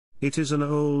It is an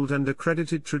old and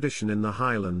accredited tradition in the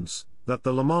Highlands, that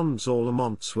the Lamonds or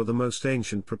Lamonts were the most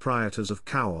ancient proprietors of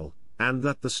Cowal, and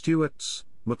that the Stewarts,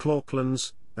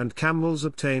 Maclauchlans, and Campbells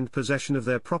obtained possession of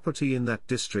their property in that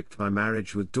district by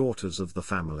marriage with daughters of the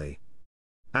family.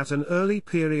 At an early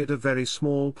period a very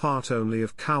small part only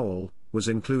of Cowal was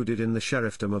included in the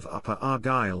sheriffdom of Upper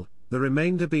Argyle, the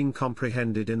remainder being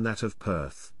comprehended in that of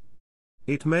Perth.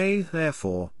 It may,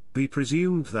 therefore, be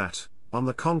presumed that, on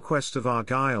the conquest of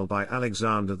Argyle by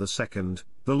Alexander II,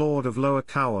 the Lord of Lower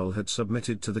Cowal had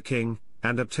submitted to the king,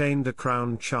 and obtained a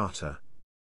crown charter.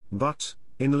 But,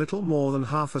 in little more than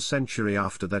half a century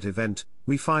after that event,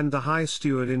 we find the High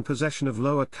Steward in possession of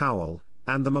Lower Cowal,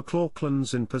 and the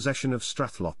Maclauchlans in possession of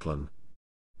Strathlachlan.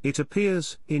 It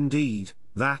appears, indeed,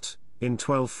 that, in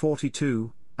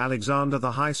 1242, Alexander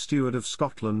the High Steward of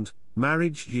Scotland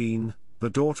married Jean, the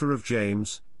daughter of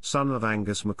James, son of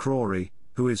Angus MacRory,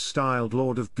 who is styled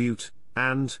Lord of Bute,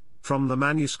 and, from the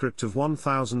manuscript of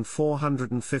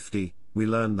 1450, we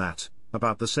learn that,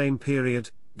 about the same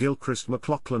period, Gilchrist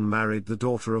Maclauchlan married the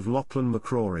daughter of Lachlan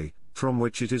MacRory, from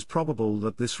which it is probable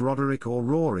that this Roderic or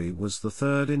Rory was the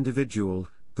third individual,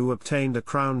 who obtained a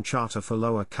crown charter for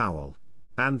Lower Cowal,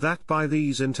 and that by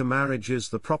these intermarriages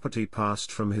the property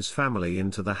passed from his family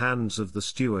into the hands of the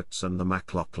Stewarts and the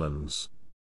Maclauchlans.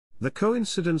 The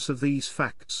coincidence of these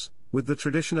facts, with the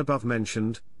tradition above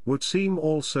mentioned, would seem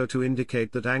also to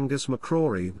indicate that Angus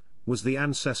MacRory was the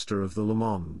ancestor of the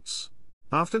Lamonds.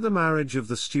 After the marriage of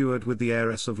the steward with the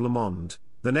heiress of Lamond,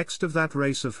 the next of that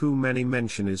race of whom any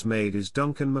mention is made is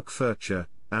Duncan MacFurcher,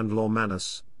 and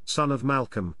Lormanus, son of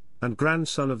Malcolm, and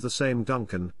grandson of the same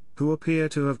Duncan, who appear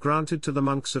to have granted to the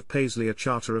monks of Paisley a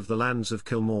charter of the lands of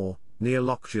Kilmore, near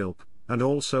Lochgilp, and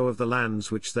also of the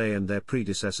lands which they and their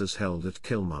predecessors held at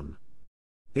Kilmun.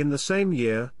 In the same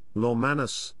year,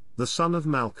 Lormanus, the son of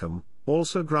Malcolm,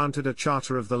 also granted a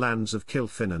charter of the lands of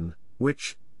Kilfinnan,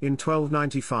 which, in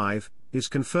 1295, is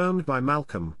confirmed by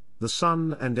Malcolm, the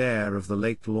son and heir of the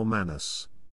late Lormanus.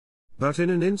 But in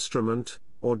an instrument,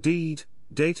 or deed,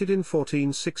 dated in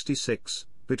 1466,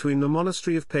 between the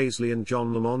monastery of Paisley and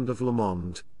John Lamond of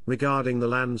Lamond, regarding the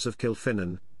lands of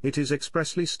Kilfinnan, it is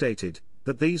expressly stated,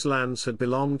 that these lands had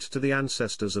belonged to the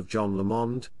ancestors of John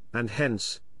Lamond, and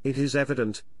hence, it is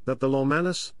evident, that the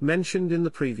Lormanus mentioned in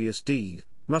the previous deed,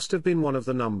 must have been one of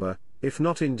the number, if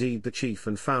not indeed the chief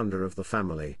and founder of the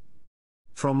family.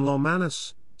 From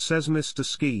Lormanus, says Mr.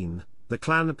 Skene, the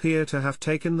clan appear to have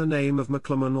taken the name of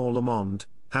Maclaman or Lamond,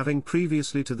 having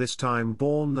previously to this time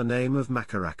borne the name of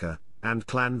Macaraca, and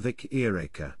Clan Vic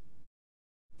Earacha.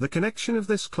 The connection of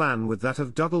this clan with that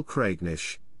of Dougal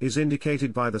Craignish, is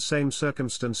indicated by the same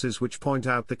circumstances which point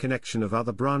out the connection of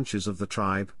other branches of the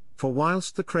tribe, for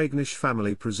whilst the Craignish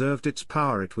family preserved its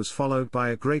power it was followed by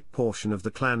a great portion of the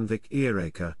Clan Vic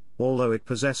Earacha, although it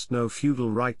possessed no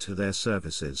feudal right to their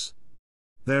services.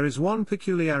 There is one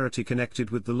peculiarity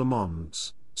connected with the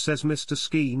Lamonds, says Mr.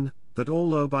 Skene, that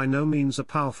although by no means a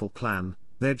powerful clan,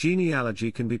 their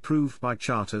genealogy can be proved by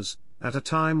charters, at a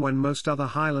time when most other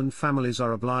Highland families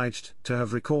are obliged to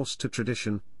have recourse to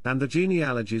tradition, and the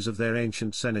genealogies of their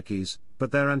ancient senachs,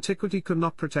 but their antiquity could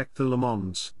not protect the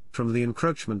Lamonds from the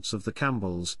encroachments of the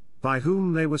Campbells, by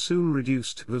whom they were soon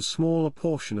reduced to as small a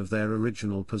portion of their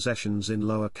original possessions in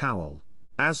Lower Cowal,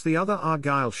 as the other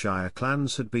Argyllshire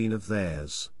clans had been of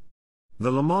theirs.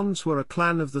 The Lamonds were a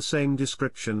clan of the same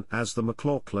description as the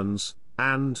Maclauchlans,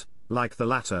 and, like the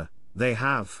latter, they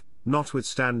have,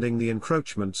 notwithstanding the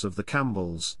encroachments of the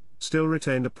Campbells, still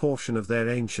retained a portion of their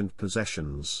ancient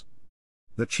possessions.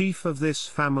 The chief of this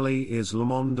family is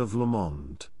Lamond of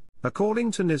Lamond.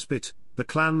 According to Nisbet, the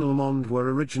clan Lamond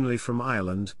were originally from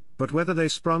Ireland, but whether they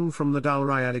sprung from the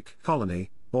Dalriadic colony,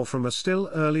 or from a still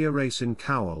earlier race in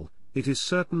Cowal, it is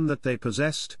certain that they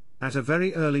possessed, at a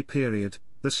very early period,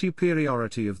 the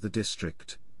superiority of the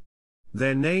district.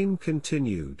 Their name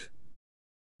continued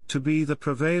to be the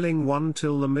prevailing one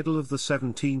till the middle of the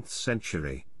 17th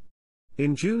century.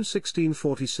 In June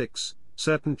 1646,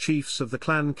 certain chiefs of the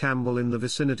clan Campbell in the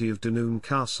vicinity of Dunoon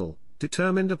Castle,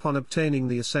 determined upon obtaining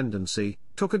the ascendancy,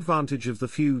 took advantage of the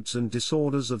feuds and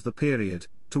disorders of the period,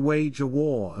 to wage a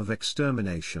war of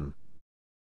extermination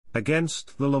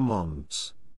against the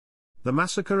Lamonts. The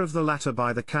massacre of the latter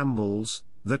by the Campbells,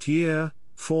 that year,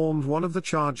 formed one of the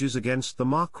charges against the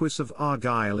Marquis of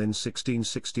Argyle in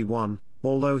 1661,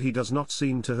 although he does not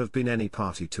seem to have been any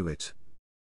party to it.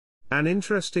 An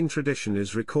interesting tradition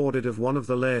is recorded of one of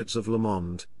the lairds of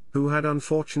Lamond, who had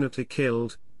unfortunately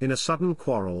killed, in a sudden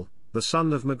quarrel, the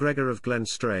son of MacGregor of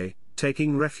Glenstray,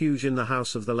 taking refuge in the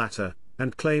house of the latter,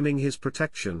 and claiming his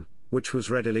protection, which was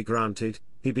readily granted,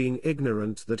 he being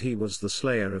ignorant that he was the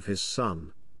slayer of his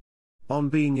son. On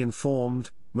being informed,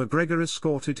 MacGregor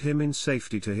escorted him in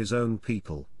safety to his own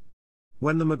people.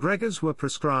 When the MacGregors were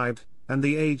proscribed, and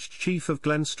the aged chief of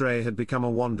Glenstray had become a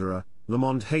wanderer,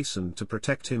 Lamond hastened to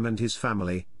protect him and his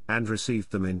family, and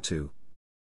received them into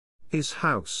his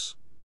house.